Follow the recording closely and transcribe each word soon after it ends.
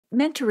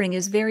Mentoring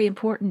is very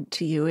important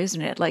to you,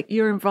 isn't it? Like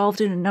you're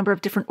involved in a number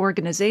of different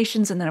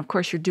organizations, and then, of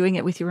course, you're doing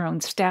it with your own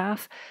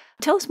staff.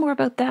 Tell us more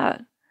about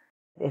that.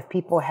 If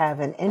people have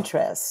an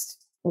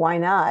interest, why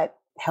not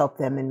help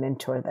them and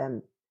mentor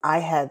them? I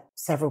had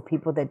several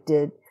people that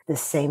did the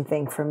same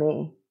thing for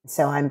me.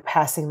 So I'm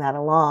passing that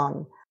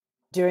along.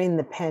 During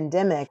the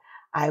pandemic,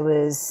 I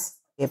was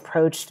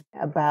approached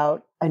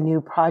about a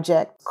new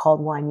project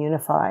called Wine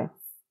Unify,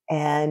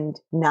 and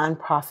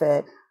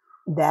nonprofit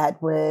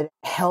that would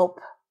help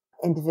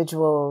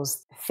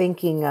individuals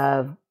thinking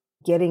of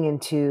getting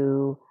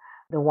into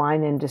the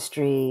wine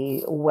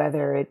industry,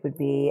 whether it would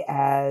be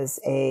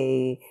as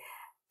a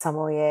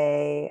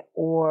sommelier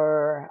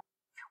or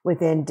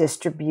within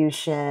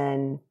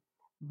distribution,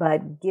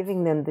 but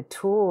giving them the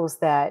tools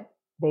that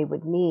they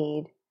would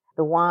need,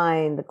 the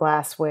wine, the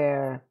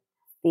glassware,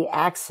 the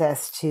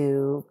access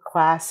to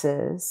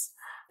classes,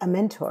 a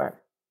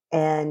mentor.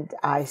 And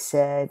I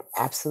said,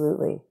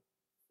 absolutely,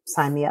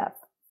 sign me up.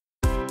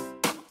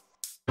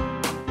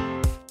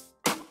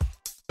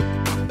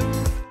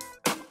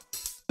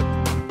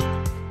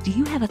 Do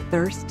you have a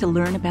thirst to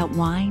learn about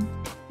wine?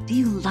 Do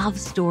you love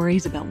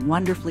stories about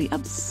wonderfully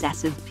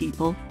obsessive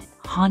people,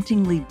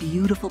 hauntingly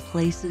beautiful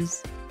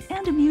places,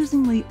 and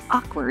amusingly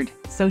awkward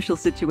social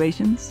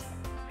situations?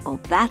 Well,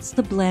 that's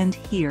the blend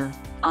here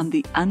on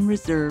the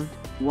Unreserved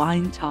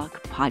Wine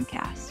Talk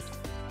podcast.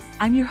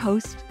 I'm your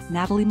host,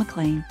 Natalie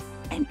McLean,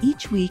 and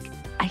each week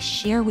I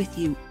share with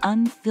you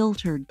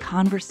unfiltered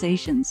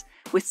conversations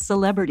with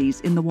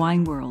celebrities in the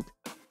wine world,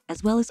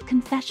 as well as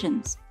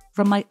confessions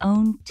from my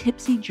own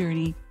tipsy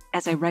journey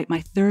as I write my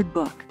third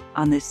book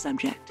on this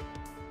subject.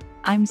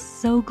 I'm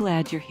so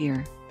glad you're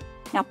here.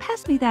 Now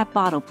pass me that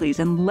bottle, please,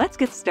 and let's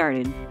get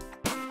started.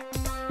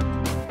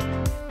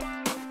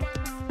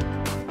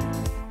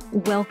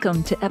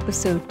 Welcome to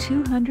episode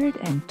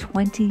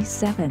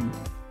 227.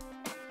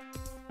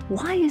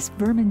 Why is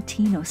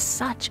Vermentino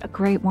such a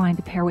great wine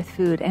to pair with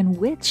food, and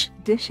which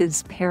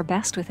dishes pair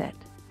best with it?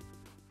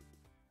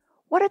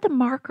 What are the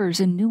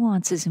markers and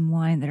nuances in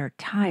wine that are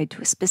tied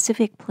to a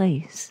specific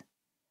place?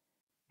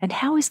 And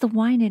how is the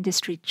wine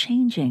industry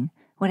changing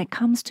when it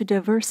comes to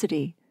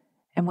diversity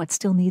and what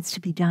still needs to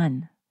be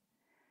done?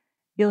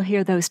 You'll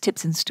hear those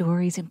tips and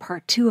stories in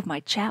part 2 of my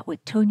chat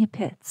with Tonya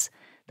Pitts,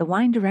 the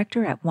wine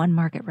director at One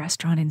Market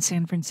Restaurant in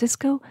San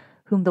Francisco,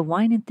 whom the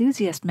Wine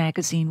Enthusiast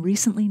magazine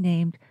recently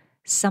named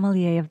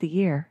Sommelier of the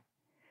Year.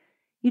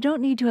 You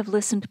don't need to have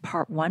listened to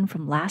part 1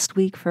 from last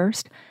week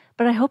first,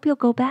 but I hope you'll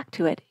go back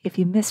to it if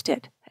you missed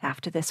it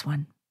after this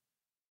one.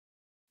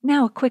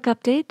 Now, a quick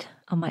update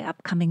on my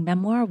upcoming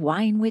memoir,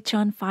 Wine Witch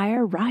on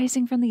Fire,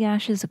 Rising from the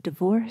Ashes of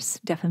Divorce,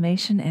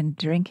 Defamation, and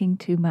Drinking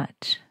Too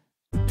Much.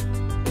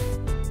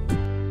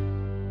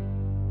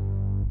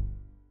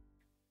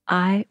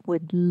 I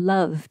would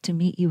love to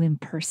meet you in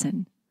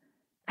person.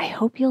 I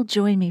hope you'll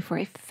join me for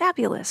a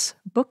fabulous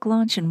book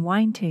launch and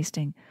wine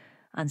tasting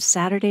on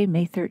Saturday,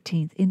 May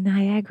 13th in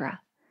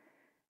Niagara.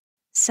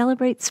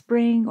 Celebrate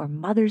spring or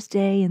Mother's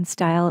Day in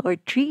style, or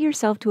treat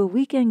yourself to a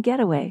weekend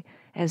getaway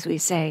as we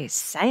say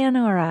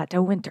sayonara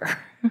to winter.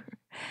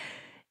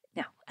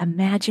 Now,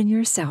 imagine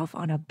yourself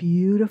on a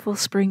beautiful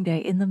spring day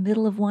in the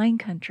middle of wine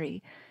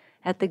country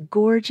at the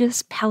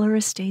gorgeous Peller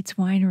Estates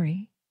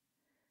Winery.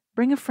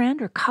 Bring a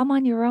friend or come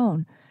on your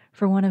own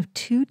for one of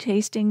 2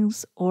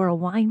 tastings or a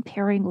wine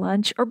pairing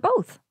lunch or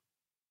both.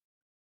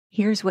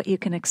 Here's what you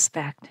can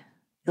expect.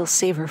 You'll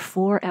savor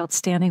 4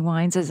 outstanding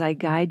wines as I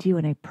guide you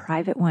in a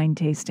private wine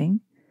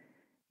tasting.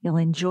 You'll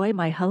enjoy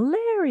my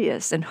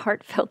hilarious and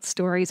heartfelt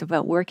stories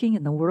about working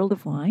in the world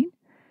of wine.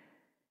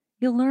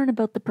 You'll learn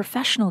about the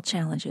professional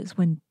challenges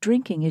when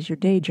drinking is your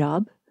day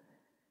job.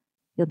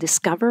 You'll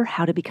discover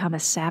how to become a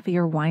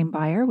savvier wine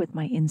buyer with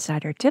my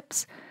insider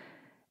tips.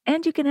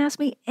 And you can ask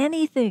me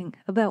anything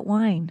about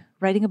wine,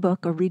 writing a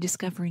book, or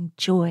rediscovering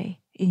joy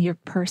in your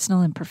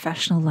personal and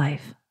professional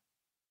life.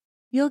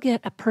 You'll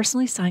get a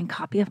personally signed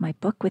copy of my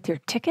book with your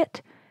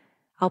ticket.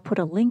 I'll put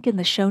a link in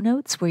the show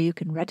notes where you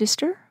can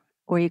register,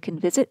 or you can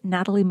visit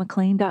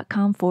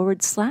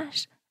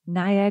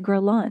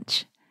nataliemclean.com/Niagara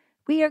launch.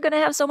 We are going to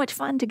have so much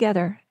fun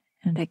together,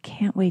 and I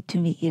can't wait to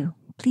meet you.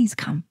 Please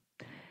come.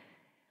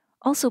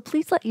 Also,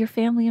 please let your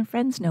family and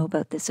friends know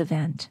about this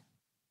event.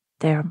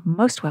 They're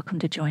most welcome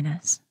to join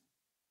us.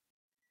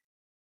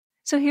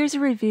 So here's a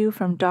review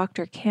from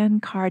Dr.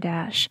 Ken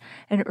Kardash,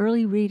 an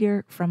early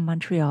reader from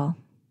Montreal.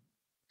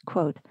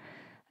 Quote,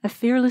 a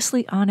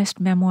fearlessly honest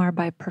memoir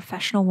by a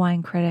professional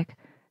wine critic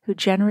who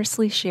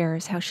generously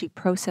shares how she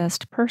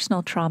processed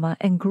personal trauma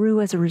and grew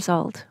as a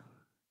result.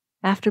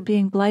 After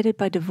being blighted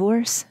by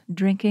divorce,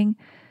 drinking,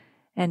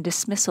 and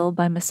dismissal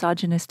by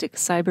misogynistic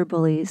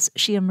cyberbullies,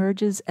 she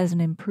emerges as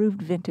an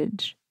improved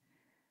vintage.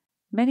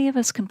 Many of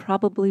us can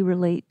probably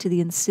relate to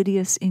the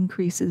insidious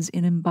increases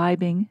in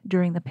imbibing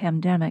during the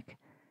pandemic,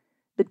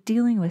 but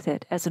dealing with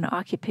it as an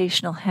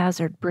occupational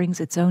hazard brings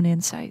its own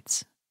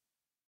insights.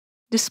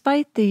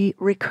 Despite the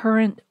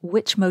recurrent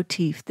witch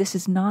motif, this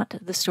is not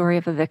the story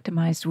of a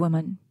victimized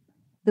woman.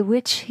 The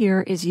witch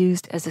here is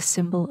used as a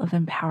symbol of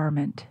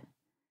empowerment.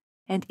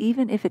 And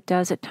even if it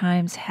does at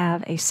times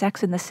have a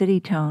Sex and the City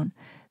tone,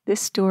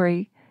 this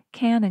story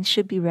can and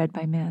should be read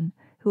by men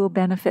who will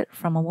benefit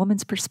from a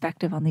woman's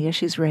perspective on the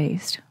issues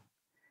raised.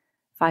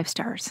 5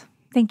 stars.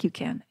 Thank you,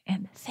 Ken.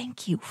 And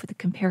thank you for the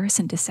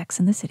comparison to Sex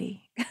and the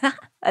City.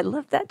 I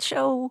love that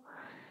show.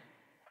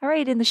 All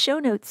right, in the show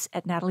notes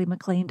at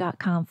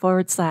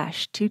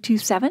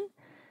nataliemclean.com/227,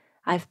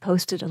 I've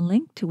posted a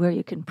link to where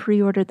you can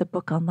pre-order the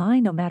book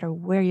online no matter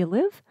where you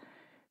live.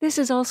 This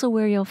is also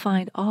where you'll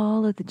find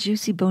all of the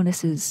juicy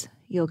bonuses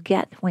you'll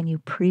get when you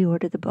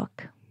pre-order the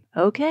book.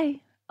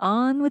 Okay,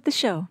 on with the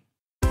show.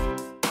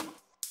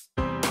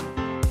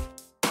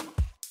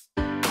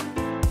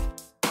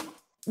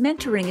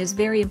 Mentoring is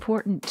very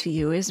important to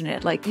you, isn't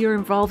it? Like, you're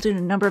involved in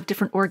a number of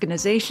different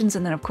organizations,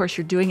 and then, of course,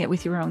 you're doing it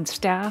with your own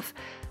staff.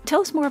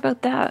 Tell us more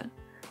about that.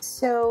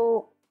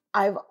 So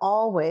I've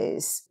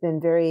always been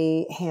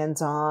very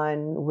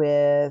hands-on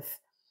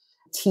with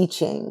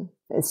teaching,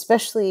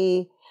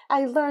 especially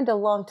I learned a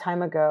long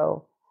time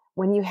ago,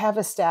 when you have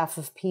a staff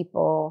of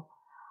people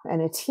and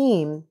a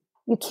team,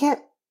 you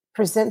can't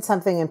present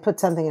something and put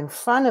something in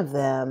front of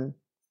them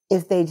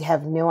if they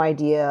have no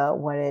idea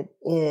what it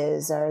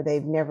is or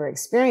they've never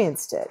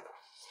experienced it.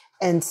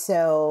 And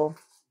so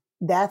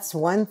that's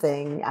one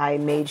thing. I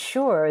made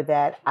sure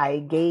that I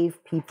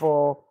gave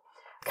people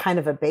kind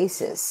of a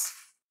basis.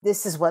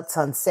 This is what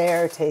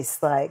Sancerre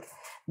tastes like.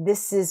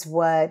 This is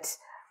what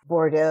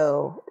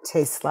Bordeaux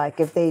tastes like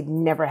if they'd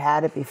never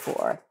had it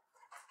before.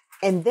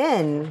 And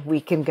then we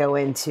can go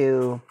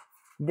into,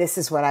 this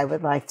is what I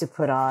would like to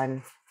put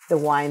on the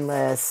wine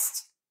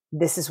list.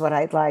 This is what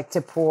I'd like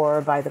to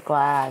pour by the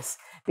glass.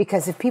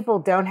 Because if people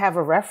don't have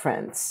a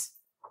reference,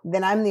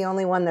 then I'm the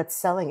only one that's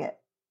selling it.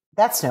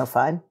 That's no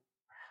fun.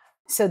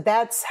 So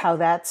that's how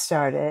that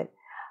started.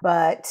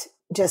 But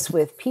just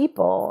with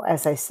people,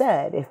 as I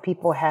said, if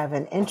people have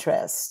an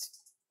interest,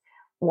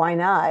 why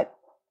not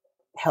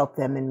help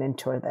them and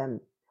mentor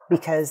them?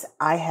 Because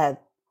I had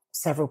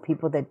several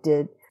people that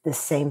did the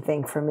same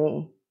thing for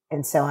me.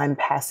 And so I'm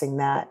passing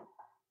that,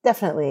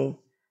 definitely,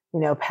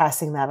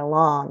 passing that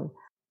along.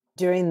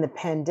 During the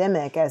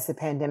pandemic, as the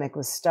pandemic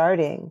was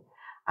starting,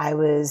 I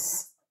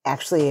was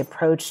actually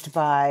approached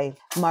by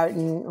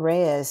Martin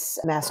Reyes,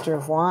 Master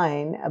of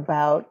Wine,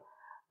 about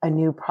a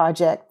new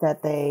project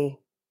that they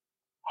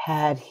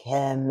had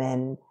him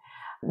and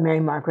Mary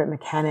Margaret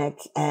Mechanic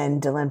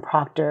and Dylan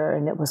Proctor,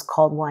 and it was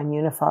called Wine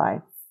Unify,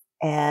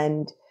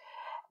 and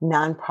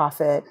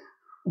nonprofit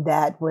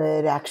that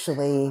would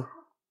actually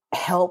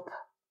help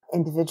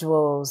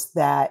individuals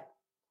that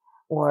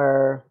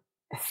were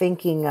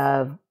thinking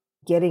of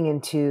getting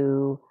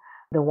into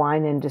the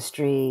wine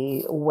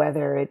industry,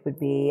 whether it would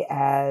be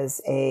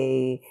as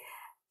a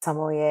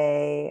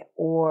sommelier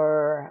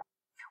or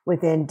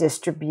within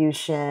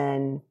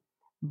distribution,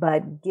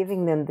 but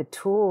giving them the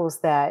tools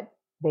that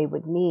they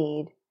would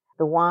need,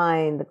 the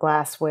wine, the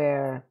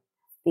glassware,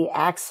 the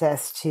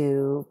access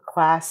to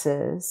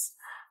classes,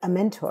 a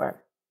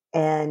mentor.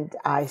 And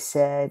I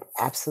said,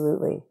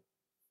 absolutely,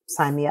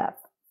 sign me up.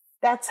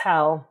 That's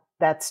how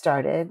that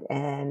started.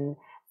 And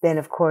then,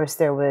 of course,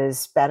 there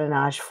was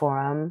Badinage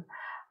Forum,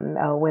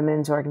 a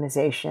women's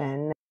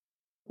organization,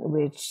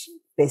 which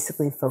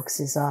basically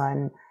focuses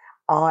on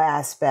all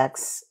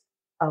aspects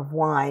of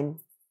wine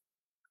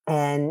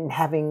and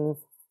having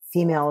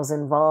females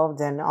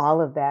involved in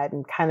all of that,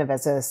 and kind of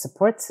as a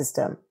support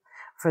system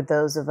for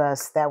those of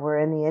us that were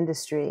in the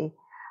industry.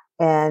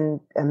 And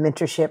a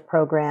mentorship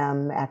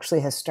program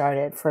actually has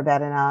started for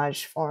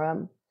Badinage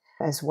Forum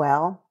as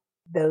well.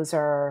 Those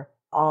are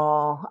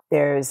all,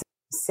 there's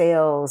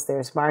sales,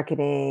 there's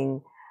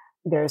marketing,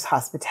 there's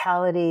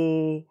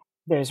hospitality,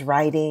 there's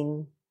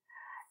writing,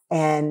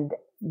 and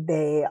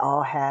they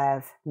all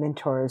have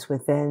mentors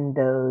within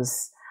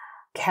those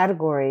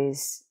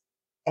categories,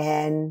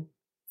 and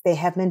they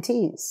have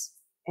mentees.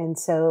 And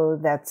so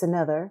that's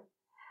another.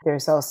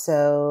 There's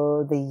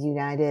also the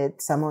United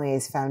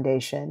Sommeliers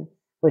Foundation,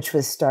 which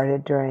was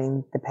started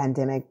during the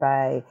pandemic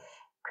by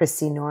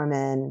Christy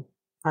Norman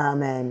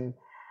and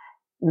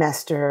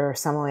Master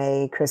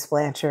Sommelier Chris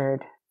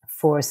Blanchard,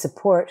 for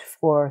support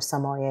for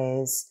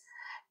sommeliers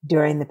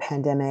during the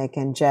pandemic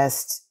and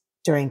just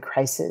during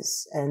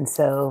crisis. And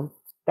so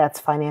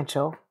that's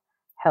financial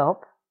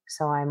help.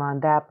 So I'm on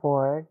that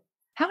board.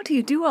 How do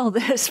you do all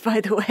this, by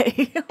the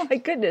way? Oh my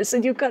goodness.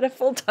 And you've got a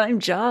full-time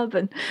job.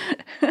 And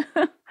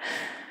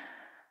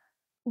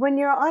when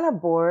you're on a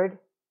board,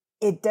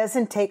 it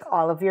doesn't take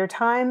all of your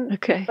time,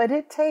 okay, but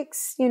it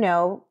takes,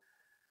 4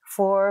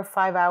 or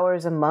 5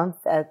 hours a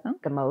month at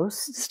the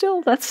most.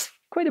 Still, that's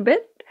quite a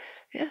bit.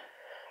 Yeah.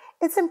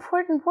 It's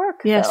important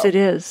work. Yes, though, it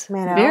is.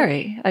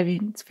 Very. I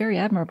mean, it's very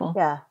admirable.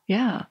 Yeah.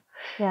 Yeah.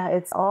 Yeah.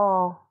 It's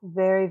all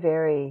very,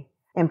 very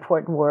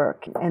important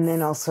work. And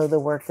then also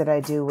the work that I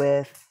do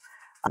with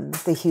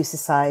the Hugh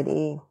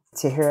Society,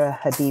 Tahira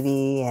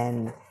Habibi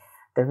and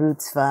the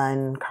Roots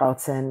Fund,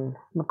 Carlton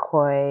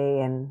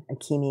McCoy and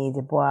Akimi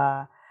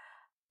Dubois.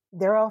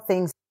 They're all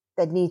things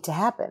that need to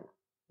happen.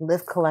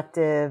 Live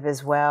Collective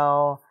as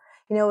well.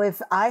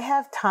 If I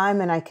have time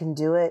and I can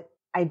do it,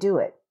 I do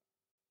it.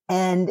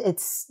 And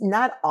it's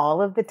not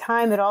all of the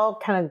time. It all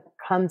kind of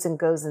comes and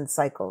goes in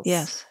cycles.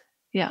 Yes.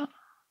 Yeah.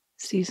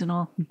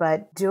 Seasonal.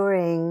 But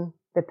during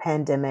the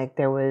pandemic,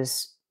 there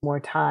was more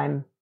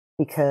time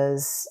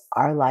because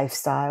our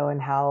lifestyle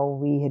and how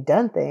we had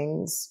done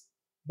things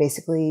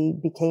basically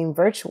became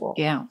virtual.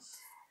 Yeah.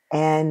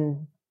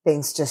 And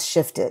things just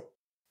shifted.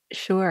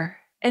 Sure.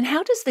 And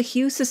how does the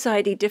Hue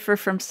Society differ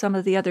from some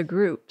of the other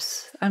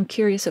groups? I'm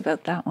curious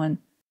about that one.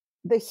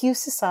 The Hue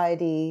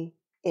Society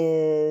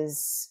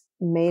is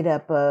made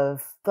up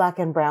of Black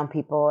and brown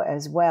people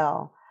as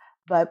well.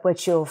 But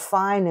what you'll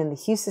find in the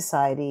Hue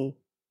Society,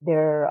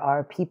 there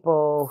are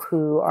people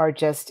who are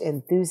just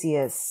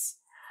enthusiasts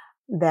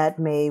that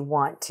may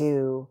want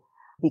to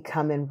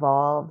become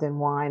involved in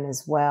wine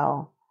as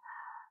well.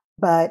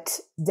 But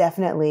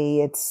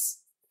definitely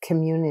it's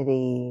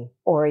community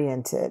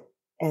oriented,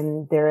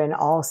 and they're in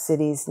all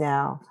cities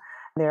now.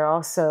 They're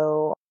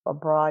also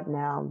abroad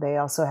now. They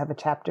also have a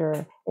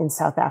chapter in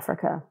South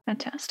Africa.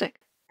 Fantastic.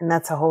 And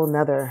that's a whole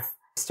nother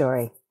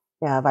story.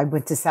 Yeah, I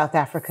went to South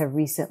Africa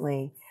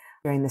recently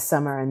during the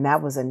summer, and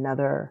that was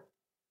another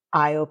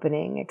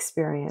eye-opening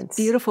experience.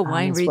 Beautiful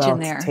wine region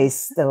there. To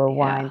taste the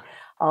wine.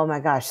 Oh my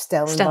gosh,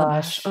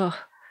 Stellenbosch. Oh.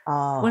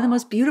 One of the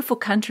most beautiful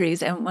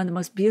countries and one of the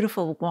most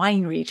beautiful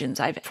wine regions.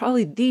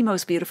 Probably the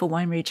most beautiful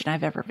wine region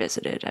I've ever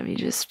visited. I mean,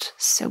 just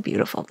so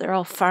beautiful. They're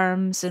all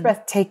farms and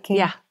breathtaking.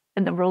 Yeah,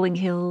 and the rolling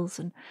hills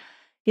and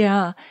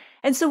yeah.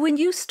 And so when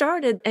you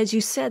started, as you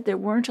said, there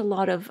weren't a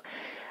lot of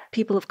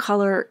people of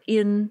color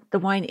in the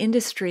wine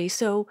industry.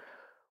 So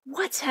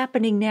what's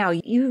happening now?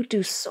 You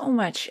do so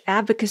much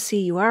advocacy.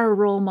 You are a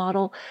role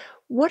model.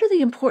 What are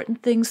the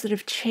important things that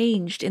have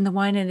changed in the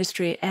wine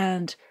industry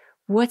and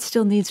what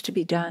still needs to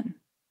be done?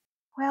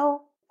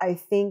 Well, I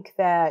think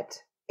that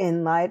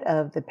in light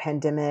of the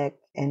pandemic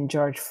and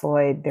George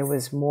Floyd, there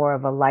was more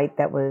of a light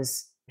that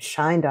was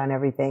shined on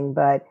everything.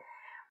 But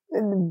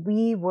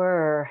we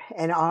were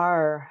and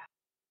are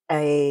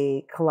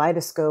a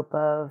kaleidoscope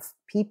of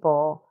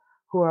people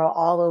who are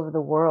all over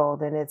the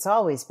world, and it's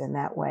always been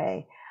that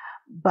way.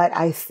 But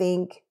I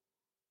think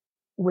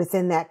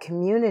within that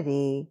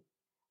community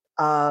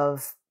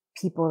of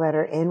people that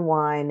are in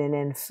wine and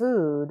in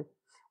food,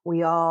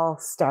 we all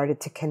started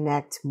to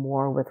connect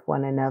more with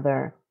one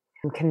another,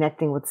 and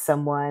connecting with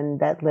someone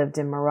that lived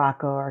in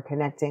Morocco or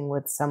connecting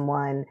with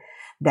someone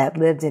that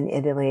lived in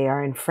Italy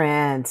or in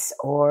France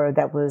or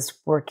that was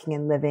working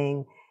and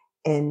living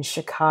in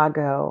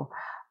Chicago.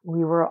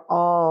 We were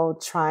all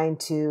trying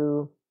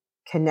to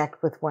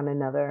connect with one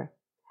another.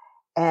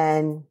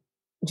 And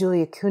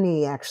Julia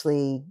Cooney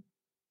actually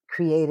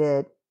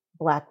created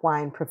Black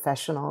Wine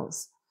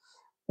Professionals,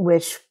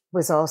 which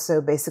was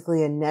also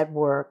basically a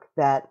network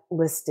that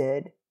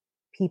listed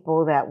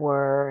people that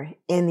were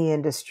in the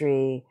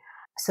industry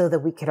so that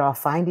we could all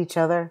find each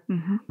other.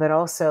 Mm-hmm. But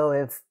also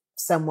if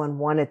someone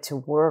wanted to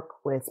work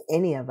with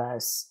any of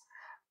us,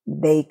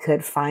 they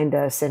could find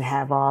us and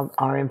have all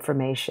our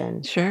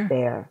information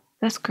there.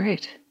 That's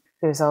great.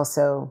 There's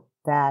also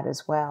that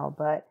as well.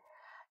 But,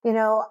 you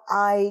know,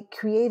 I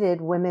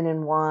created Women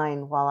in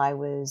Wine while I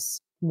was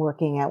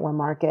working at One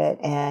Market,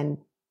 and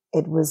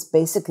it was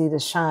basically to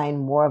shine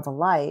more of a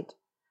light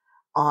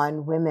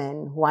on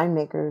women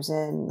winemakers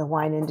in the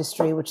wine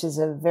industry, which is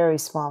a very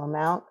small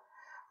amount.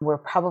 We're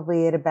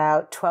probably at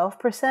about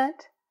 12%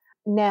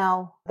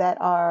 now that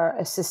are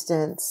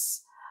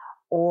assistants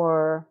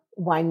or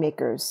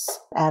winemakers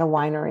at a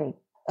winery.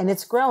 And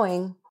it's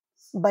growing,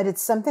 but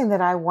it's something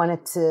that I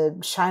wanted to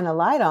shine a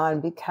light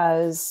on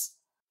because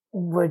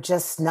we're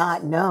just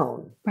not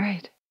known.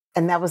 Right.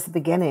 And that was the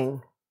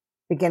beginning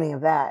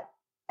of that.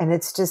 And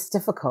it's just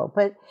difficult,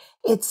 but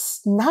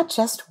it's not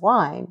just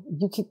wine.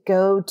 You could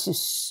go to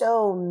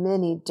so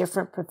many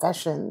different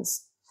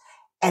professions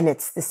and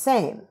it's the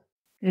same.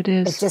 It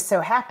is. It just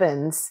so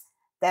happens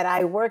that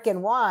I work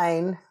in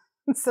wine.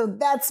 So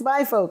that's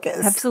my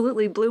focus.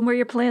 Absolutely. Bloom where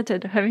you're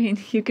planted. I mean,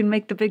 you can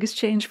make the biggest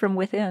change from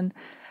within.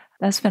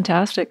 That's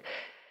fantastic.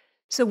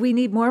 So we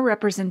need more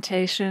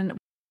representation.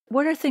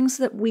 What are things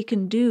that we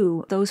can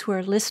do, those who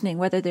are listening,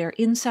 whether they're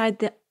inside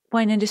the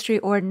wine industry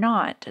or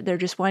not, they're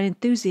just wine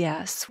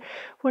enthusiasts.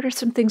 What are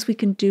some things we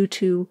can do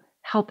to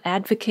help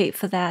advocate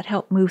for that,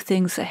 help move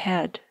things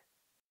ahead?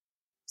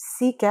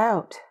 Seek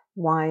out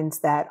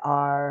wines that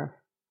are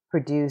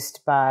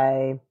produced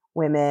by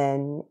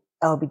women,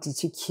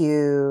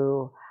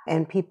 LGBTQ,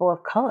 and people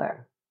of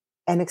color,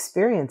 and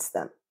experience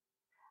them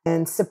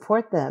and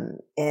support them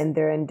in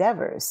their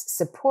endeavors.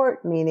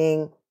 Support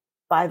meaning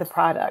buy the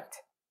product,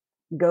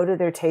 go to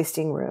their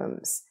tasting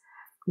rooms,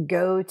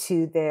 go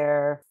to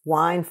their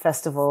wine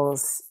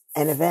festivals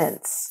and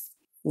events.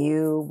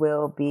 You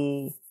will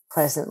be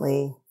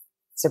pleasantly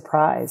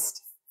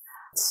surprised.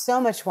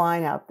 So much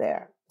wine out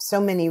there.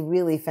 So many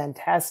really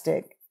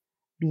fantastic,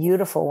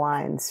 beautiful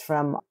wines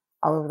from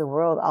all over the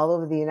world, all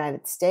over the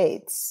United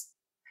States.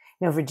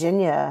 You know,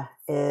 Virginia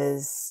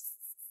is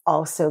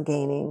also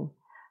gaining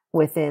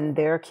within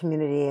their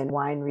community and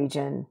wine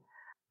region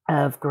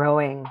of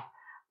growing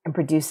and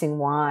producing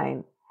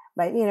wine.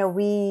 But, you know,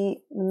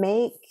 we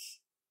make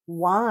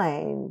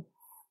wine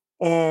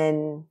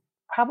in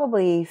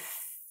probably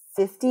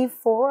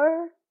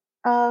 54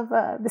 of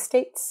the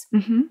states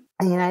Mm-hmm.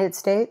 in the United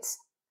States.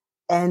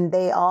 And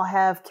they all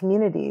have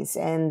communities,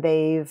 and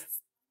they've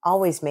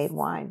always made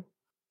wine.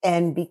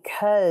 And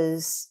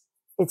because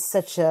it's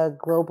such a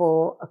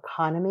global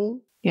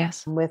economy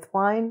Yes. with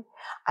wine,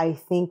 I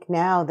think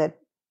now that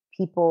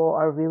people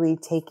are really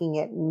taking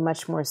it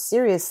much more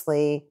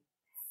seriously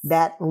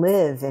that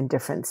live in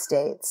different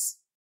states.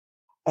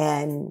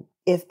 And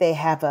if they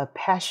have a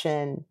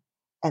passion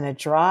and a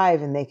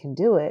drive and they can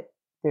do it,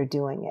 they're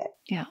doing it.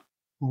 Yeah.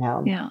 You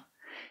know? Yeah.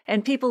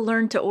 And people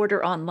learned to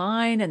order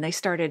online, and they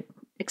started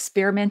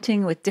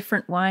experimenting with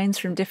different wines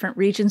from different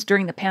regions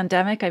during the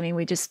pandemic. I mean,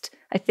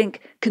 I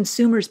think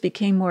consumers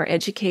became more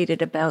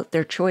educated about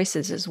their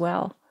choices as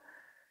well.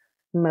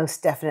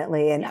 Most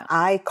definitely. And Yeah.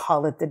 I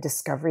call it the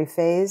discovery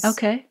phase.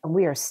 Okay.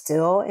 We are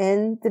still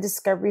in the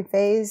discovery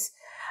phase.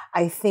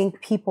 I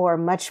think people are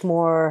much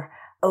more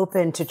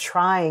open to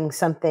trying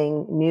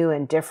something new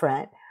and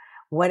different,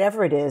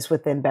 whatever it is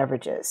within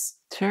beverages.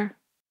 Sure.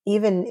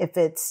 Even if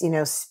it's,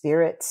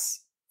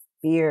 spirits,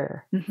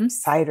 beer, Mm-hmm.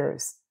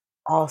 ciders,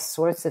 all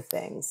sorts of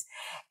things.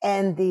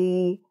 And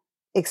the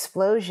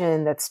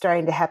explosion that's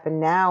starting to happen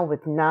now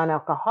with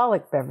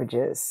non-alcoholic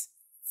beverages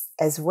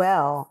as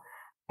well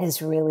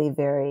is really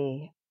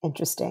very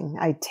interesting.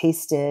 I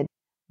tasted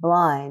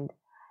blind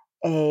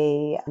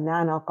a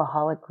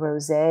non-alcoholic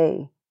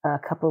rosé a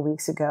couple of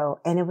weeks ago,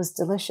 and it was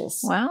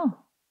delicious. Wow.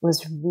 It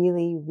was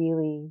really,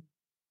 really,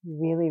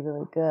 really,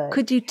 really good.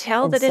 Could you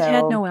tell And that it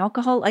had so- no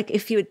alcohol? Like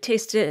if you had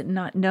tasted it and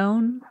not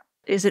known,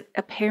 is it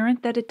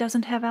apparent that it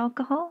doesn't have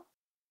alcohol?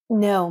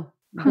 No,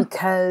 Huh.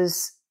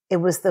 because it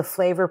was the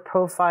flavor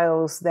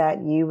profiles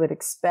that you would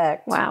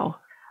expect Wow.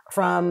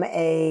 from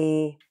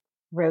a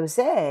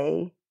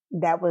rosé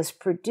that was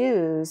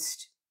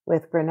produced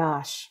with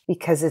Grenache,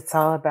 because it's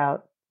all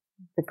about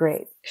the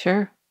grape.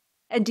 Sure.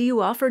 And do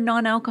you offer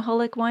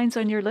non-alcoholic wines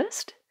on your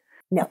list?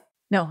 No.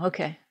 No.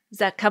 Okay. Is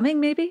that coming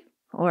maybe?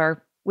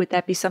 Or would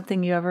that be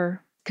something you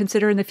ever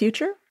consider in the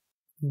future?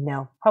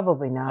 No,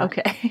 probably not.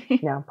 Okay.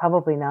 No,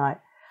 probably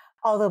not.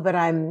 But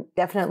I'm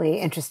definitely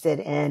interested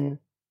in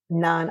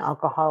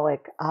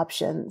non-alcoholic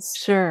options,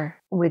 Sure.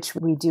 which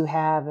we do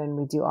have and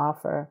we do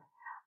offer.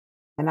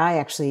 And I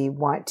actually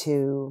want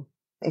to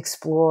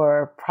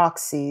explore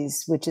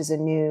Proxies, which is a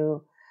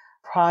new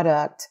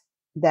product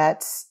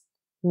that's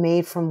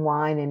made from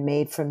wine and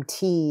made from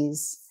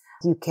teas.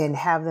 You can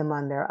have them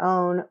on their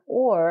own,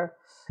 or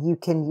you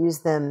can use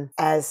them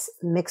as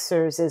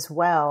mixers as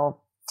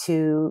well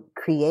to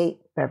create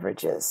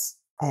beverages.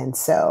 And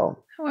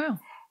so, Oh, wow.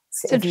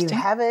 if you interesting.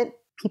 haven't,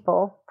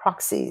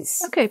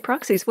 Proxies. Okay,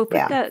 Proxies. We'll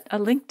put a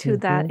link to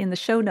that Mhm. in the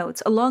show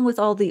notes, along with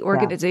all the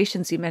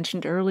organizations you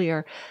mentioned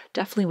earlier.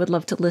 Definitely would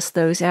love to list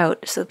those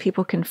out so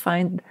people can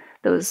find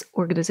those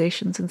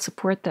organizations and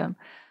support them.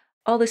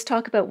 All this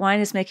talk about wine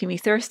is making me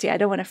thirsty. I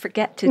don't want to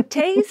forget to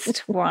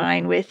taste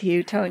wine with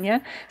you,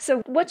 Tonya.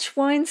 So which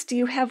wines do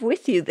you have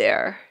with you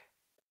there?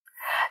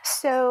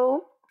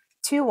 So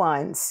 2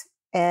 wines,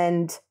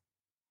 and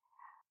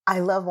I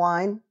love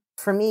wine.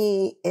 For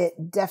me,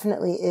 it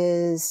definitely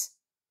is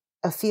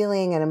a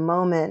feeling and a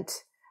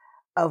moment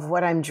of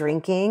what I'm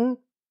drinking.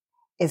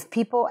 If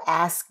people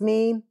ask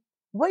me,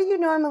 what do you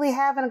normally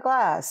have in a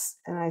glass?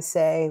 And I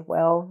say,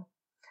 well,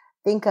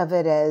 think of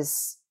it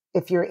as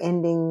if you're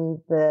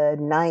ending the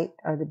night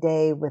or the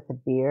day with a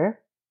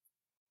beer.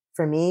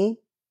 For me,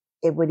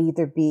 it would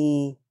either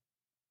be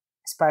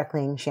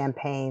sparkling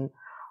champagne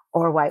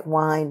or white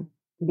wine,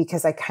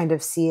 because I kind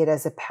of see it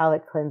as a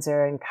palate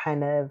cleanser and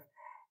kind of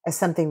as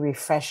something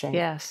refreshing.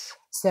 Yes.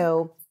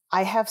 So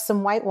I have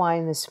some white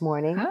wine this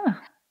morning.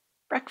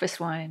 Breakfast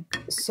wine.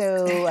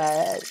 So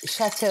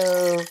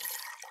Château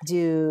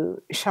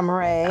du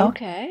Chamirey,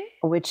 Okay.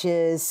 which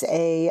is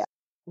a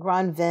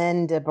Grand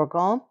Vin de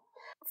Bourgogne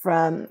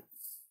from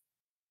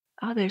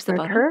Oh, there's the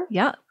bottle. Mercurey.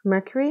 Yeah.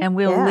 Mercurey. And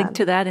we'll link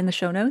to that in the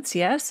show notes.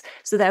 Yes.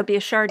 So that would be a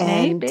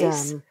Chardonnay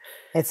base.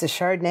 It's a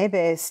Chardonnay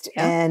based.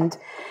 Yeah. And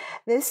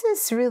this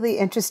is really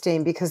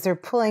interesting because they're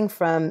pulling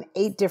from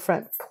 8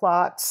 different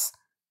plots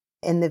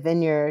in the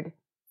vineyard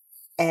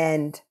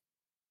and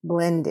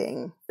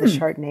blending the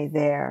Chardonnay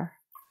there.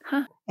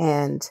 Huh.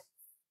 And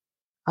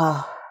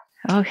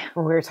Okay.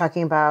 when we were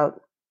talking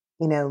about,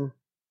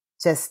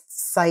 just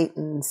site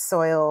and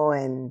soil,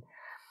 and,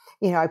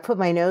 I put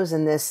my nose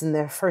in this, and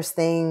the first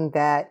thing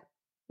that,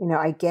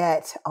 I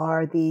get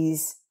are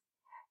these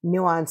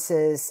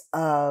nuances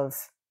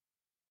of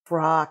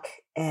rock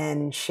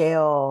and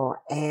shale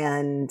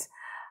and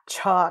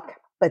chalk,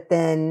 but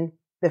then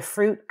the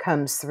fruit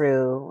comes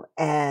through,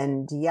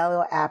 and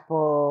yellow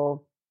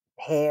apple,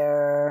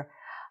 pear,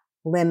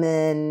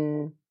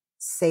 lemon,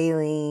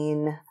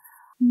 saline.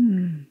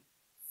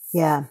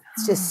 Yeah,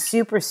 it's just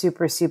super,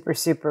 super, super,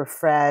 super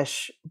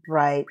fresh,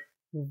 bright,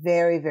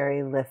 very,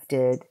 very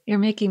lifted. You're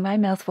making my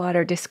mouth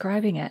water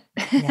describing it.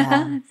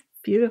 Yeah. It's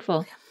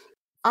beautiful.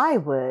 I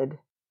would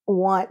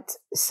want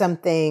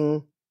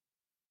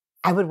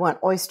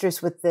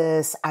oysters with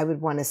this. I would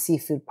want a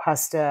seafood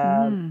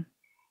pasta,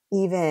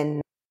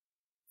 even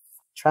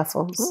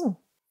truffles. Ooh.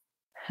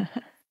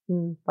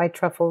 White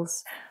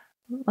truffles.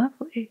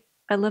 Lovely.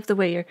 I love the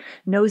way you're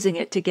nosing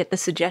it to get the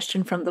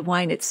suggestion from the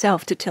wine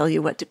itself to tell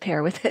you what to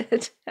pair with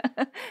it.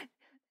 The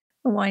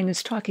wine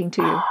is talking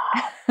to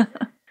you.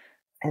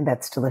 And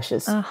that's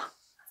delicious. Oh,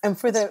 and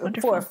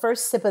for a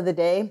first sip of the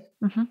day,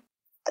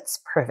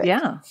 that's perfect.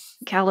 Yeah.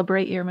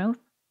 Calibrate your mouth,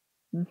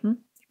 your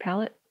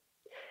palate.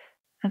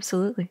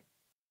 Absolutely.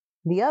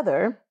 The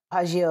other,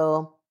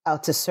 Paggio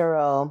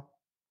Altesoro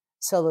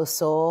Solo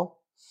Sol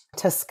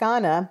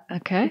Toscana.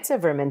 Okay. It's a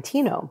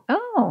Vermentino.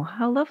 Oh,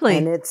 how lovely.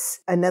 And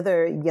it's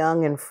another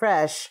young and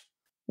fresh.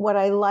 What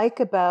I like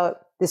about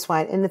this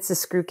wine, and it's a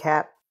screw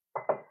cap,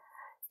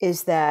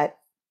 is that,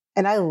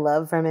 and I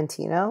love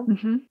Vermentino.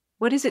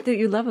 What is it that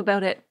you love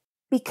about it?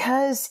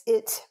 Because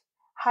it's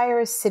higher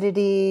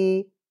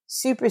acidity,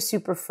 super,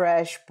 super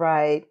fresh,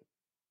 bright,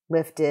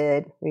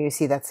 lifted. You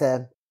see that's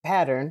a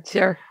pattern.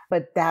 Sure.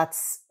 But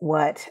that's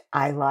what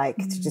I like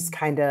to just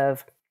kind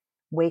of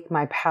wake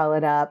my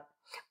palate up.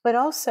 But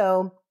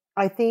also,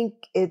 I think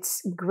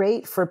it's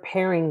great for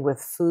pairing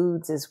with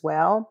foods as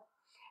well,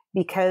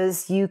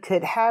 because you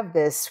could have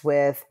this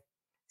with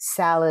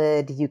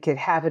salad, you could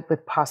have it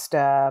with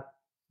pasta,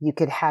 you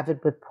could have it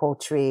with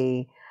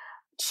poultry,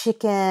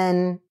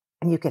 chicken,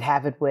 and you could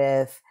have it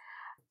with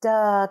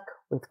duck,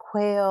 with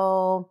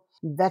quail,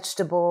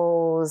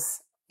 vegetables,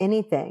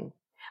 anything.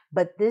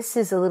 But this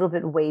is a little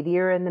bit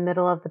weightier in the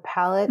middle of the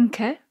palate.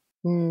 Okay.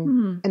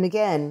 And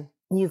again,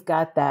 you've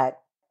got that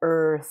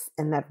earth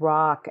and that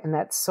rock and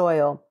that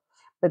soil.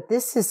 But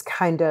this is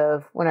kind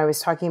of, when I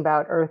was talking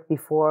about earth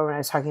before, when I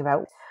was talking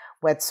about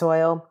wet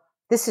soil,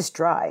 this is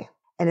dry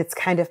and it's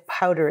kind of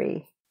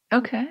powdery.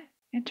 Okay.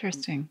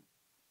 Interesting.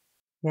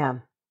 Yeah.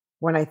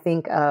 When I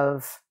think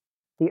of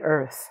the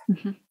earth.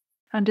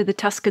 Under the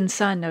Tuscan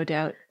sun, no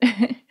doubt.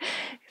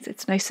 Because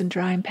it's nice and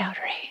dry and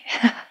powdery.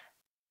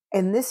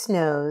 And this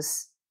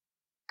nose,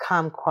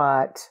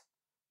 kumquat,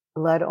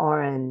 blood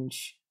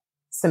orange,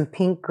 some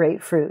pink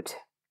grapefruit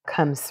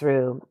comes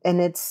through. And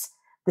it's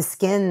the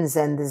skins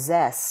and the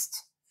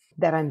zest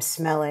that I'm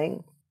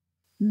smelling.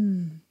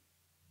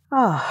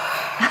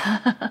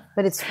 Oh,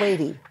 but it's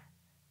weighty.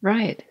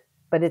 Right.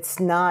 But it's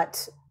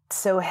not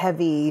so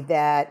heavy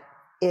that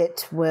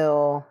it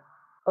will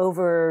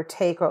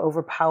overtake or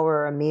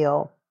overpower a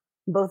meal.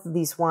 Both of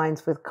these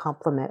wines would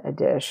complement a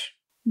dish,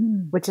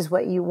 which is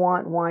what you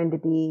want wine to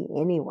be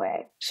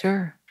anyway.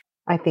 Sure.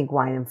 I think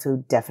wine and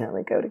food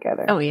definitely go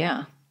together. Oh,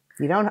 yeah.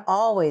 You don't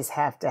always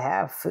have to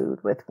have food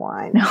with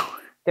wine. No.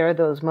 There are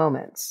those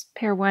moments.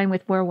 Pair wine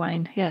with more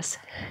wine. Yes.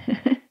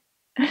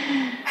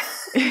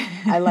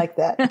 I like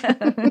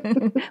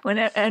that. When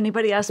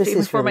anybody asks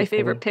me for my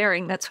favorite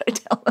pairing, that's what I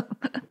tell them.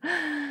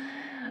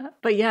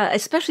 But yeah,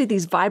 especially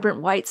these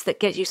vibrant whites that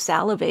get you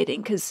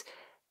salivating, because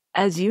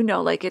as you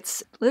know, like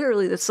it's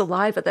literally the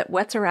saliva that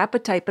whets our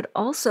appetite, but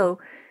also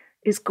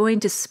is going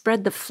to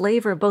spread the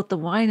flavor of both the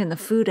wine and the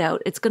food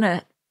out. It's going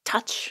to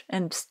touch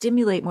and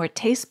stimulate more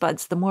taste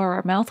buds the more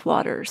our mouth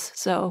waters.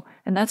 So,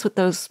 and that's what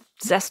those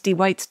zesty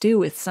whites do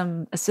with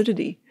some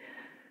acidity.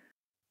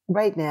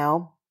 Right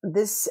now,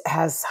 this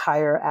has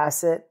higher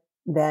acid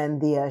than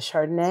the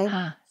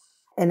Chardonnay.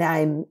 And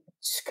I'm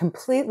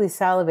completely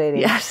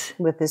salivating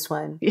with this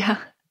one. Yeah.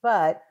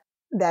 But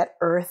that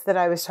earth that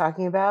I was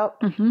talking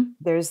about,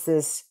 there's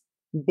this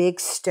big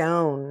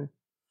stone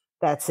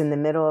that's in the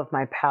middle of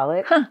my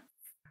palate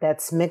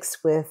that's mixed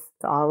with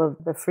all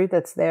of the fruit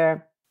that's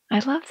there. I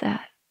love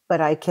that.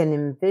 But I can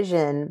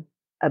envision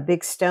a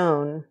big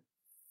stone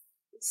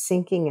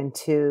sinking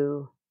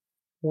into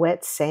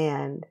wet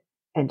sand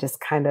and just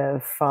kind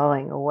of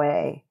falling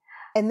away.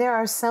 And there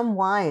are some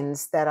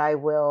wines that I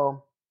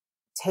will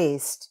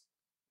taste,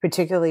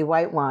 particularly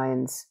white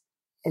wines,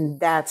 and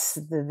that's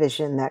the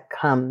vision that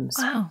comes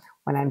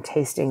when I'm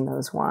tasting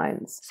those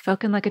wines.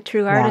 Spoken like a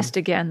true artist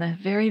again, the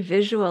very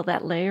visual,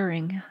 that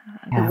layering,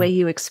 the way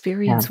you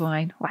experience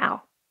wine.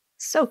 Wow.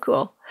 So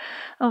cool.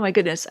 Oh my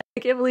goodness. I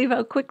can't believe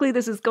how quickly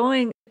this is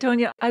going.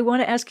 Tonya, I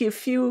want to ask you a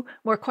few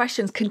more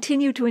questions.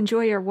 Continue to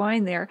enjoy your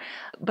wine there,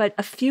 but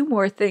a few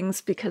more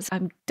things because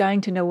I'm dying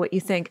to know what you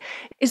think.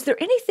 Is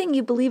there anything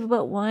you believe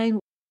about wine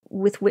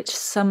with which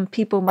some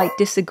people might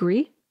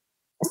disagree?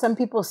 Some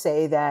people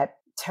say that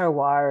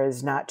terroir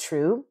is not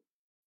true.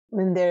 I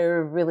mean,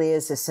 there really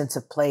is a sense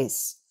of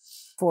place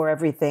for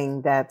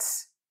everything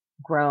that's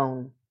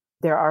grown.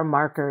 There are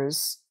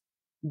markers.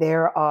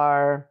 There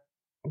are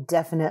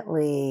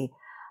definitely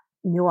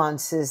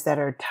nuances that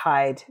are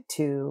tied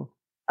to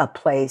a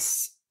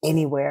place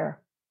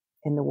anywhere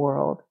in the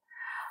world.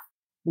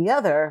 The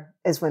other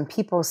is when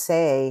people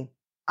say,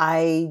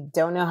 I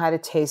don't know how to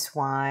taste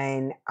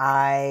wine.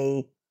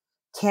 I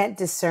can't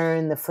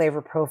discern the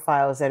flavor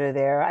profiles that are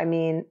there. I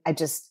mean, I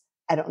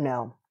don't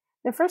know.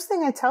 The first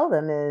thing I tell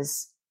them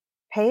is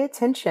pay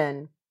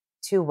attention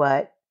to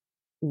what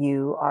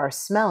you are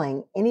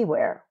smelling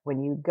anywhere.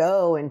 When you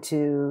go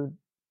into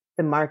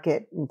the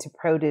market, into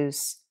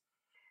produce,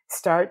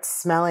 start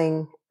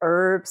smelling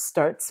herbs,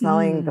 start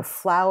smelling the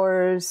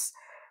flowers,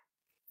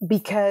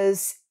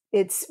 because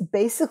it's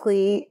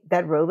basically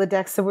that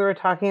Rolodex that we were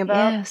talking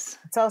about. Yes.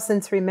 It's all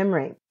sensory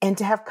memory. And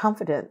to have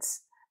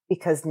confidence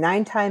because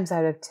 9 times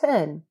out of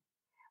 10,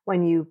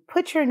 when you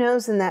put your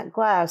nose in that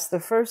glass, the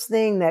first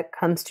thing that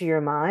comes to your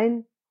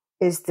mind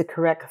is the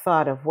correct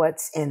thought of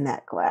what's in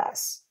that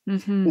glass,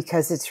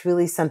 because it's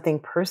really something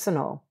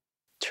personal.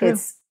 True.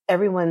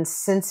 Everyone's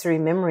sensory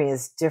memory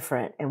is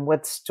different, and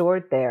what's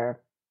stored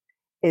there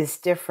is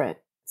different.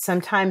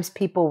 Sometimes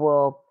people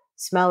will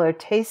smell or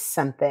taste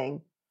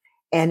something,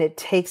 and it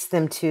takes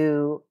them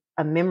to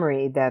a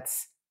memory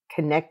that's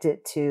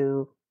connected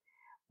to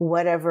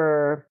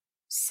whatever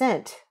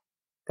scent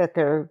that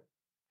they're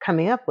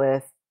coming up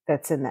with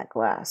that's in that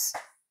glass.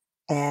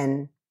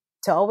 And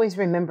to always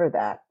remember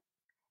that.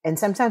 And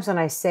sometimes when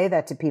I say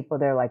that to people,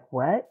 they're like,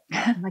 what?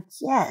 I'm like,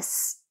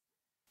 yes.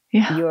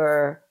 Yeah.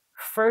 Your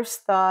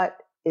first thought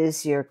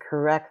is your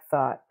correct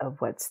thought of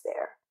what's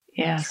there.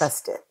 Yes.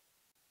 Trust it.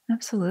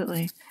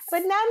 Absolutely. But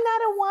I'm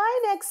not a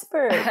wine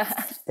expert.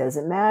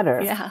 Doesn't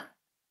matter. Yeah.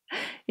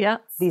 Yeah.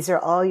 These are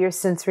all your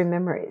sensory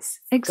memories.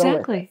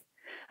 Exactly.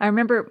 I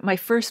remember my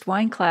first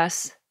wine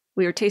class,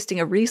 we were tasting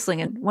a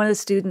Riesling, and one of the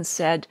students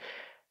said,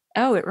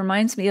 oh, it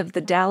reminds me of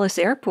the Dallas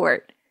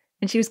airport.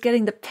 And she was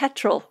getting the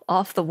petrol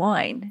off the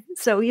wine.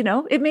 So,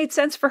 it made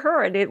sense for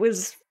her, and it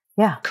was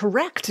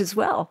correct as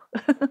well.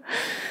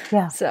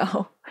 Yeah.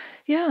 So,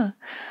 yeah.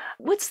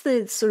 What's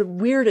the sort of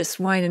weirdest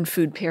wine and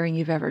food pairing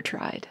you've ever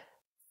tried?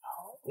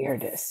 Oh,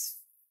 weirdest.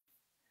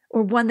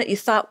 Or one that you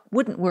thought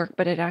wouldn't work,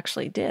 but it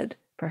actually did,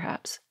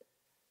 perhaps?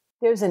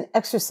 There's an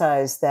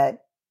exercise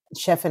that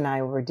Chef and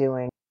I were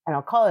doing, and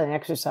I'll call it an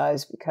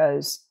exercise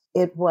because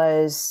it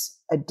was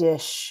a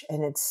dish,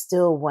 and it's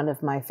still one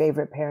of my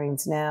favorite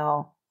pairings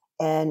now.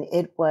 And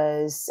it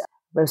was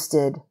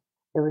roasted.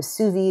 It was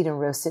sous vide and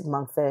roasted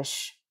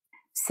monkfish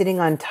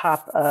sitting on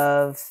top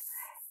of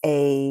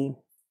a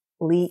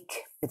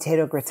leek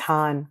potato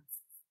gratin.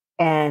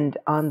 And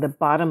on the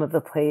bottom of the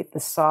plate, the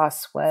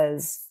sauce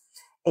was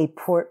a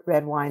port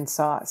red wine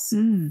sauce,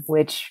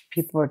 which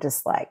people were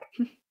just like,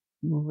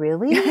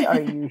 really?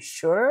 Are you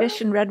sure?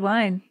 Fish and red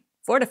wine,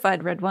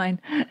 fortified red wine.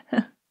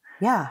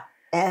 Yeah.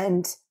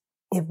 And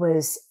it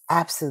was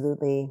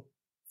absolutely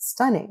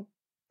stunning.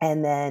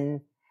 And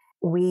then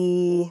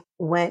we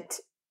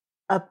went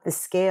up the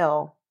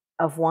scale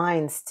of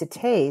wines to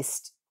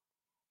taste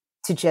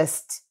to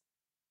just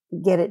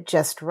get it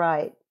just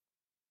right.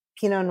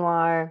 Pinot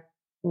Noir,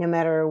 no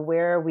matter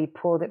where we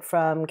pulled it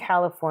from,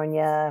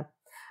 California,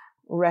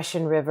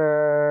 Russian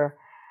River,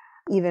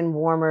 even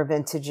warmer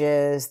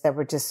vintages that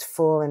were just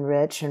full and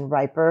rich and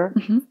riper,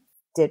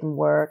 didn't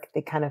work.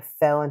 They kind of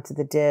fell into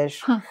the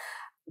dish.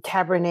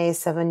 Cabernet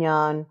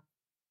Sauvignon,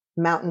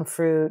 mountain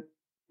fruit,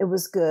 it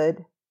was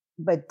good,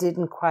 but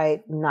didn't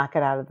quite knock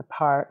it out of the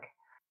park.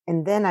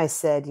 And then I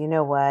said, you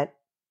know what?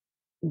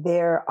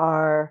 There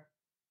are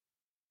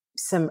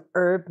some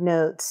herb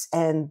notes,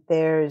 and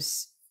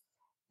there's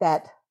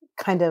that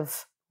kind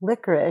of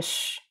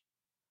licorice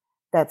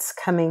that's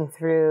coming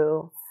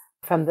through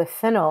from the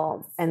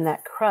fennel and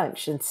that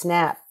crunch and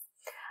snap.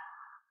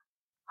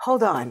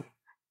 Hold on.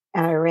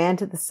 And I ran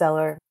to the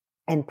cellar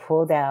and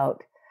pulled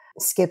out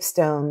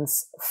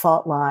Skipstone's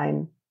Fault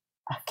Line,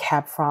 a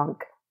Cab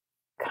Franc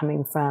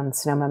coming from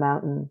Sonoma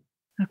Mountain.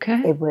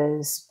 Okay. It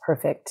was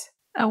perfect.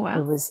 Oh, wow.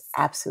 It was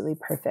absolutely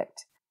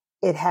perfect.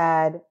 It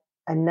had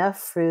enough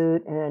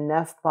fruit and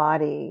enough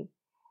body,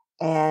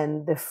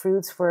 and the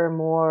fruits were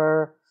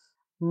more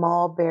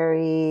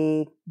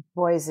mulberry,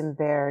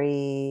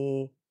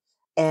 boysenberry,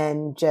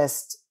 and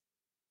just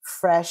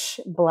fresh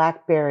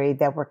blackberry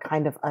that were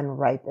kind of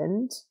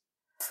unripened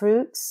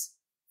fruits,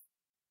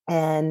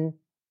 and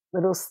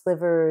little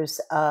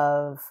slivers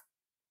of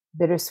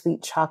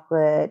bittersweet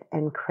chocolate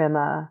and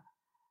crema.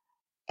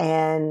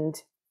 And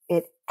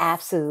it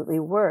absolutely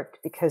worked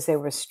because there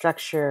was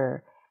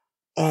structure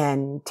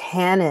and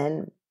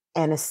tannin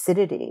and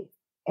acidity,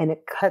 and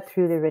it cut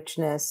through the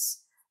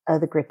richness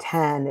of the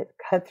gratin, it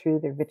cut through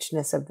the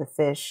richness of the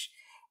fish,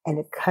 and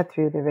it cut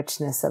through the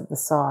richness of the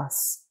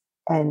sauce.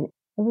 And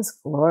it was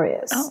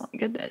glorious. Oh, my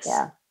goodness.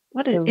 Yeah.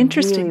 What an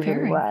interesting really,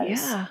 pairing. really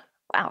was. Yeah.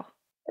 Wow.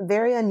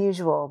 Very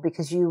unusual,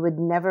 because you would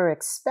never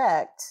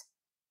expect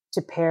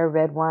to pair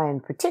red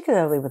wine,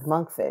 particularly with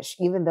monkfish,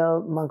 even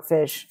though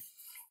monkfish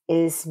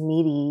is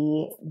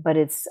meaty, but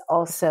it's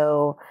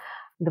also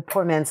the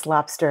poor man's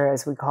lobster,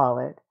 as we call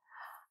it,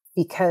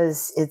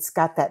 because it's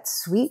got that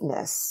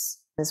sweetness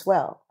as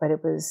well. But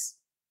it was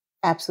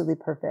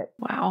absolutely perfect.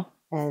 Wow.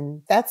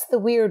 And that's the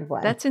weird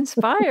one. That's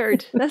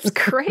inspired. That's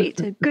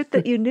great. Good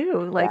that you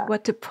knew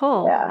what to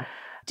pull. Yeah.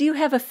 Do you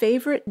have a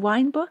favorite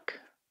wine book?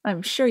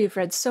 I'm sure you've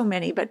read so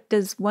many, but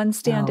does one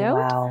stand out?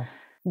 Wow.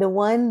 The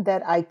one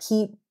that I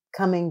keep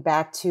coming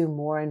back to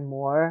more and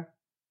more,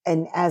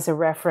 and as a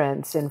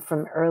reference and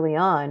from early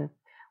on,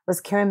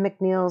 was Karen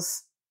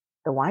McNeil's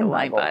The Wine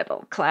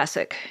Bible.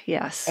 Classic.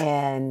 Yes.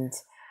 And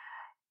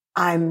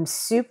I'm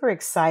super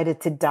excited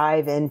to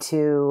dive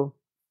into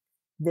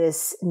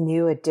this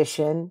new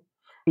edition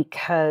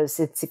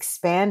because it's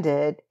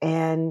expanded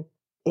and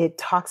it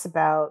talks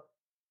about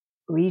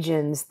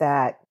regions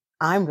that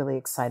I'm really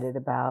excited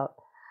about.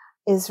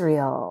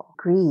 Israel,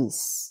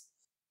 Greece,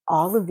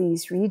 all of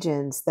these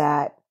regions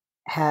that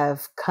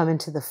have come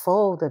into the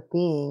fold of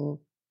being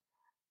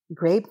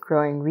grape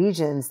growing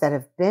regions that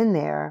have been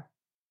there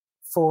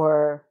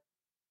for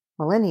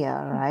millennia,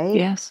 right?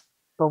 Yes.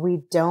 But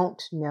we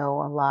don't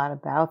know a lot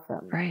about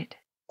them. Right.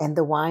 And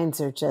the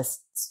wines are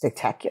just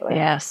spectacular.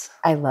 Yes.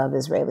 I love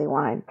Israeli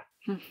wine.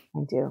 I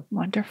do.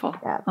 Wonderful.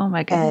 Yeah. Oh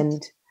my goodness.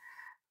 And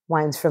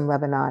wines from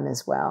Lebanon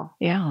as well.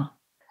 Yeah.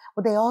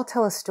 Well, they all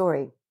tell a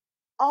story.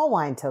 All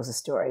wine tells a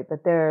story,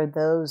 but there are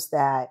those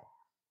that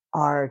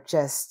are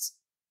just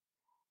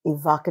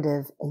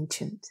evocative,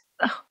 ancient.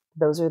 Oh,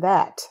 those are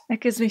that.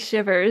 that gives me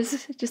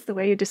shivers, just the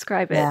way you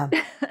describe it. Yeah.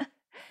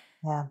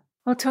 Yeah.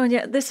 Well,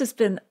 Tonya, this has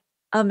been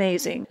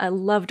amazing. I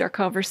loved our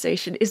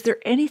conversation. Is there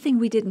anything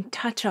we didn't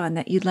touch on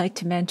that you'd like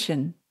to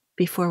mention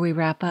before we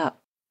wrap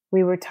up?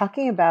 We were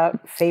talking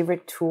about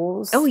favorite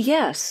tools. Oh,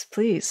 yes,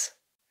 please.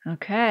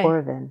 Okay.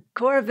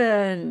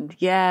 Corvin,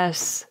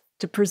 yes.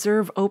 To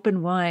preserve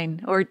open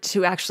wine or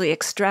to actually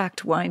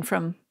extract wine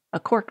from a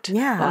corked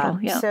bottle.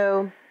 Yeah.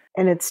 So,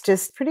 and it's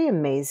just pretty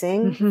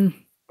amazing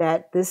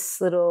that this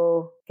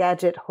little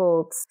gadget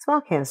holds a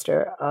small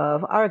canister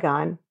of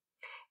argon.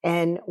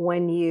 And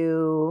when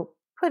you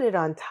put it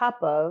on top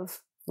of,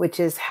 which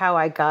is how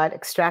I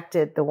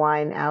extracted the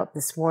wine out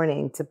this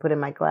morning to put in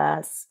my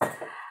glass.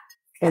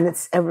 And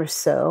it's ever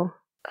so.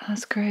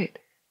 That's great.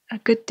 A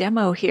good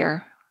demo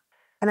here.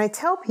 And I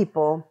tell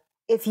people,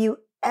 if you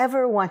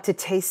ever want to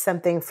taste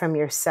something from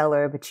your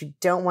cellar, but you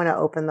don't want to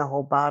open the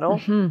whole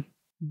bottle,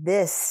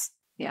 this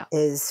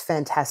is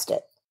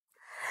fantastic.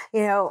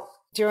 You know,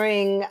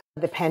 during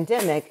the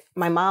pandemic,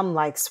 my mom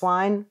likes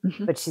wine,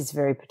 but she's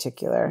very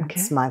particular. Okay.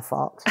 It's my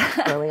fault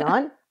early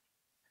on.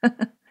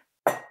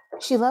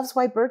 She loves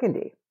white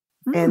Burgundy.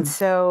 And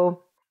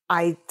so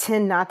I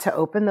tend not to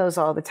open those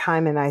all the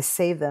time, and I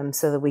save them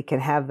so that we can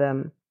have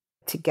them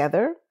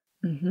together.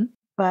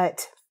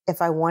 But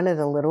if I wanted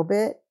a little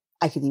bit,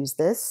 I could use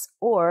this.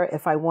 Or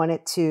if I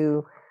wanted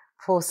to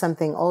pull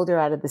something older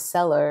out of the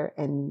cellar,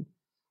 and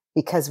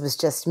because it was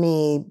just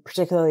me,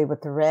 particularly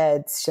with the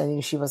reds, I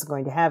knew she wasn't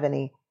going to have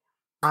any,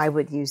 I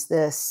would use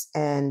this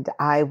and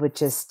I would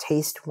just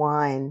taste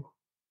wine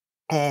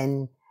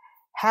and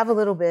have a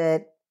little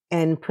bit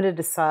and put it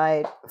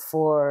aside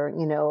for,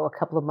 you know, a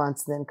couple of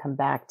months and then come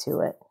back to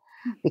it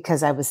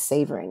because I was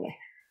savoring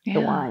the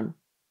wine.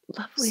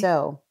 Lovely.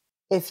 So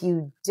if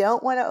you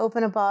don't want to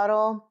open a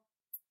bottle,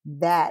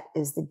 that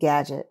is the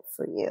gadget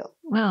for you.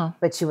 Wow.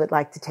 But you would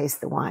like to taste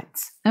the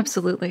wines.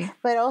 Absolutely.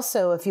 But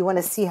also if you want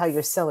to see how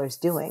your cellar's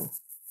doing,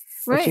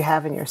 what you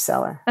have in your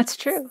cellar. That's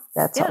true.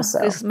 That's also.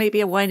 Because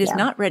maybe a wine is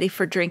not ready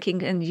for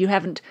drinking and you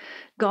haven't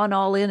gone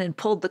all in and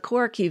pulled the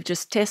cork. You've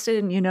just tested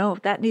and you know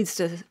that needs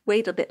to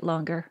wait a bit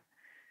longer.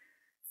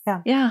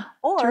 Yeah. Yeah.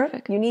 Or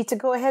terrific. You need to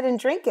go ahead and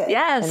drink it.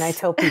 Yes. And I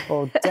tell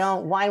people,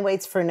 wine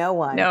waits for no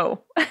one.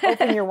 No.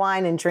 Open your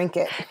wine and drink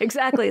it.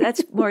 Exactly.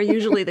 That's more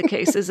usually the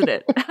case, isn't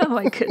it? Oh,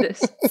 my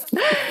goodness.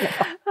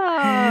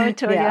 Oh,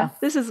 Tonya,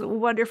 this is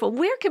wonderful.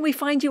 Where can we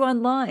find you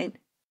online?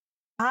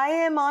 I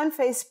am on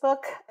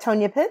Facebook,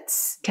 Tonya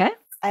Pitts. Okay.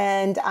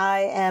 And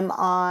I am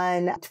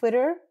on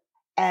Twitter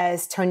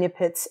as Tonya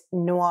Pitts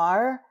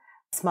Noir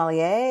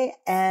Sommelier,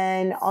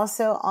 and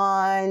also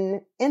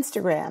on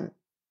Instagram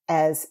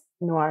as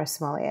Noir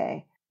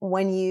Sommelier.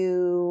 When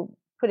you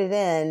put it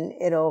in,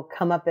 it'll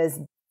come up as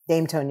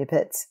Dame Tonya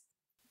Pitts.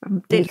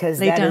 Because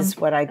that is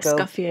what I go.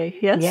 Escoffier,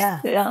 yes.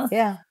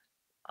 Yeah.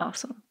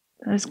 Awesome.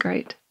 That is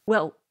great.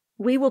 Well,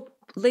 we will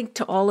link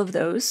to all of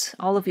those,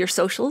 all of your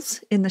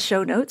socials in the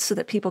show notes so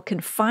that people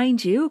can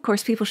find you. Of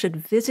course, people should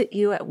visit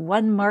you at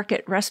One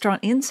Market Restaurant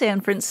in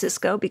San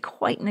Francisco. Be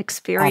quite an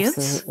experience.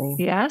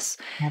 Absolutely. Yes.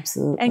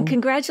 Absolutely. And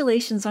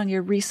congratulations on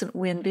your recent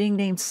win. Being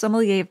named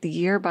Sommelier of the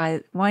Year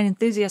by Wine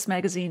Enthusiast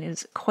magazine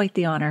is quite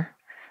the honor.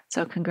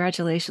 So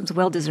congratulations.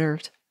 Well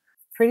deserved.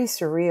 Pretty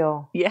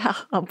surreal. Yeah,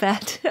 I'll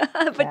bet.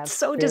 But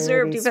so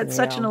deserved. You've had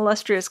such an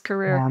illustrious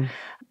career. Yeah.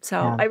 So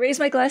I raise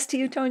my glass to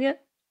you, Tonya.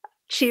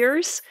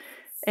 Cheers.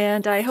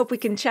 And I hope we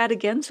can chat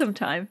again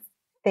sometime.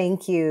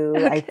 Thank you.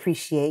 Okay. I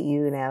appreciate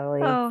you,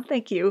 Natalie. Oh,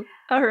 thank you.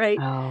 All right.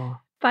 Oh.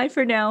 Bye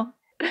for now.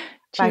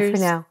 Bye for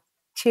now.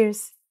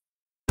 Cheers.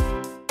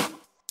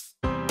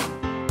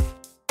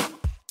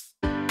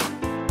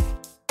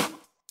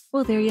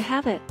 Well, there you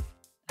have it.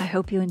 I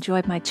hope you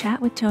enjoyed my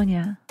chat with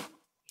Tonya.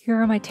 Here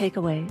are my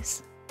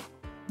takeaways.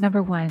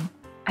 Number 1,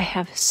 I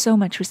have so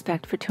much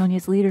respect for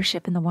Tonya's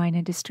leadership in the wine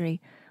industry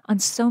on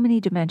so many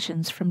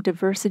dimensions, from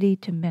diversity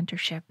to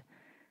mentorship.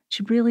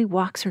 She really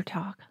walks her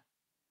talk.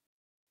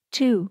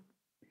 2,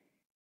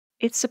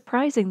 it's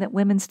surprising that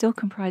women still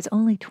comprise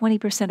only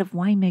 20% of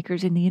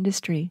winemakers in the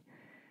industry.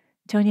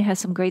 Tonya has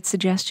some great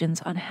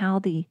suggestions on how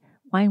the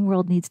wine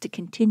world needs to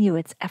continue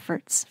its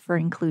efforts for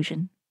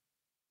inclusion.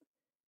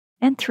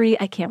 And 3,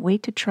 I can't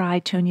wait to try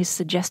Tonya's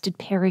suggested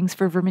pairings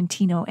for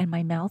Vermentino, and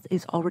my mouth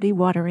is already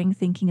watering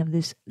thinking of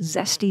this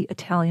zesty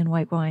Italian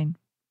white wine.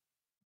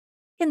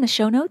 In the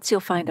show notes, you'll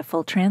find a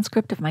full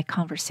transcript of my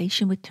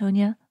conversation with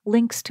Tonya,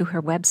 links to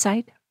her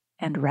website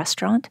and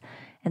restaurant,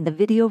 and the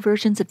video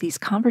versions of these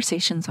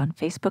conversations on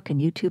Facebook and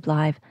YouTube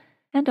Live,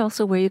 and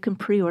also where you can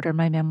pre-order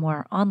my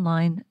memoir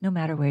online no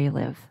matter where you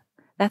live.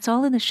 That's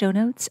all in the show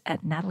notes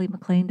at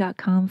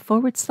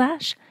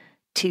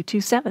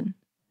nataliemclean.com/227.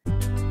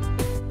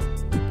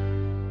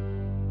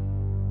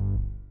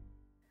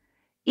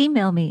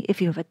 Email me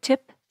if you have a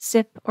tip,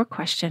 sip, or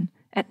question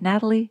at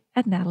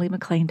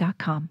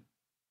natalie@nataliemclean.com.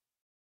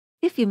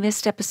 If you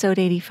missed episode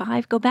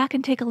 85, go back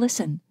and take a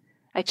listen.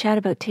 I chat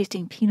about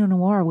tasting Pinot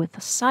Noir with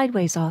the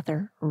Sideways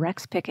author,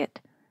 Rex Pickett.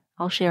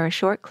 I'll share a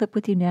short clip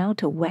with you now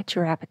to whet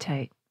your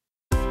appetite.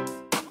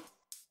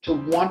 To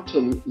want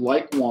to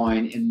like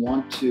wine and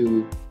want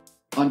to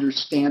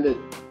understand it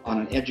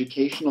on an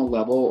educational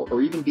level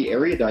or even be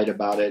erudite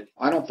about it,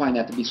 I don't find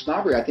that to be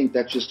snobbery. I think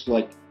that's just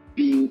like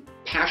being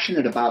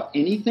passionate about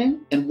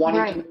anything and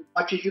wanting to know as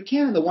much as you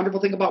can. The wonderful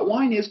thing about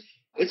wine is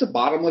it's a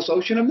bottomless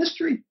ocean of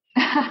mystery.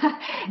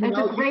 That's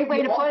a great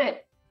way to put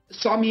it.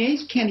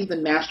 Sommeliers can't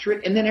even master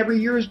it, and then every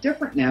year is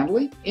different,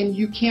 Natalie, and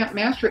you can't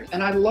master it.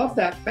 And I love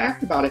that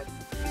fact about it.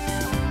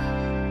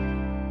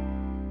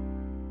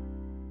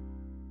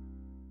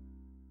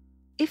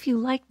 If you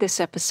liked this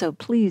episode,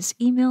 please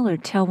email or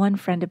tell one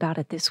friend about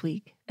it this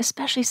week,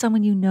 especially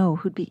someone you know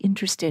who'd be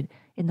interested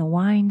in the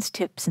wines,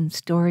 tips, and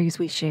stories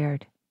we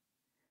shared.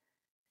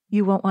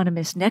 You won't want to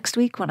miss next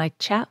week when I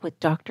chat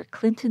with Dr.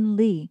 Clinton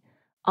Lee,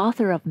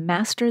 author of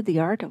Master the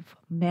Art of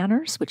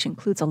Manners, which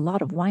includes a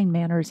lot of wine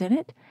manners in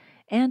it,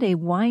 and a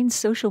wine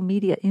social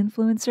media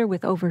influencer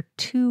with over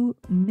 2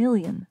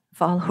 million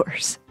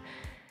followers.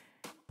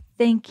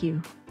 Thank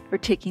you for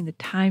taking the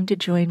time to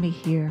join me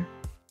here.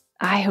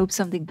 I hope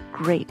something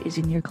great is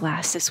in your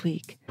glass this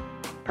week.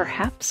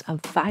 Perhaps a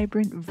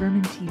vibrant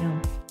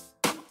Vermentino.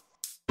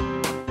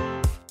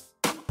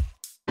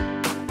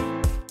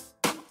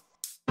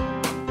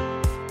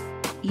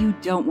 You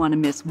don't want to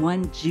miss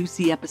one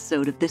juicy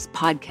episode of this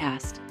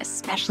podcast,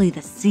 especially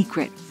the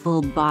secret,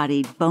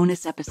 full-bodied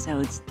bonus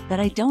episodes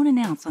that I don't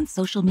announce on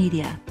social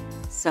media.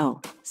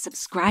 So,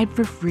 subscribe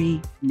for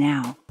free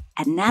now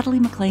at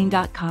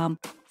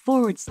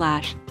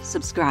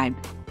nataliemclean.com/subscribe.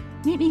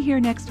 Meet me here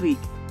next week.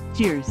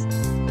 Cheers.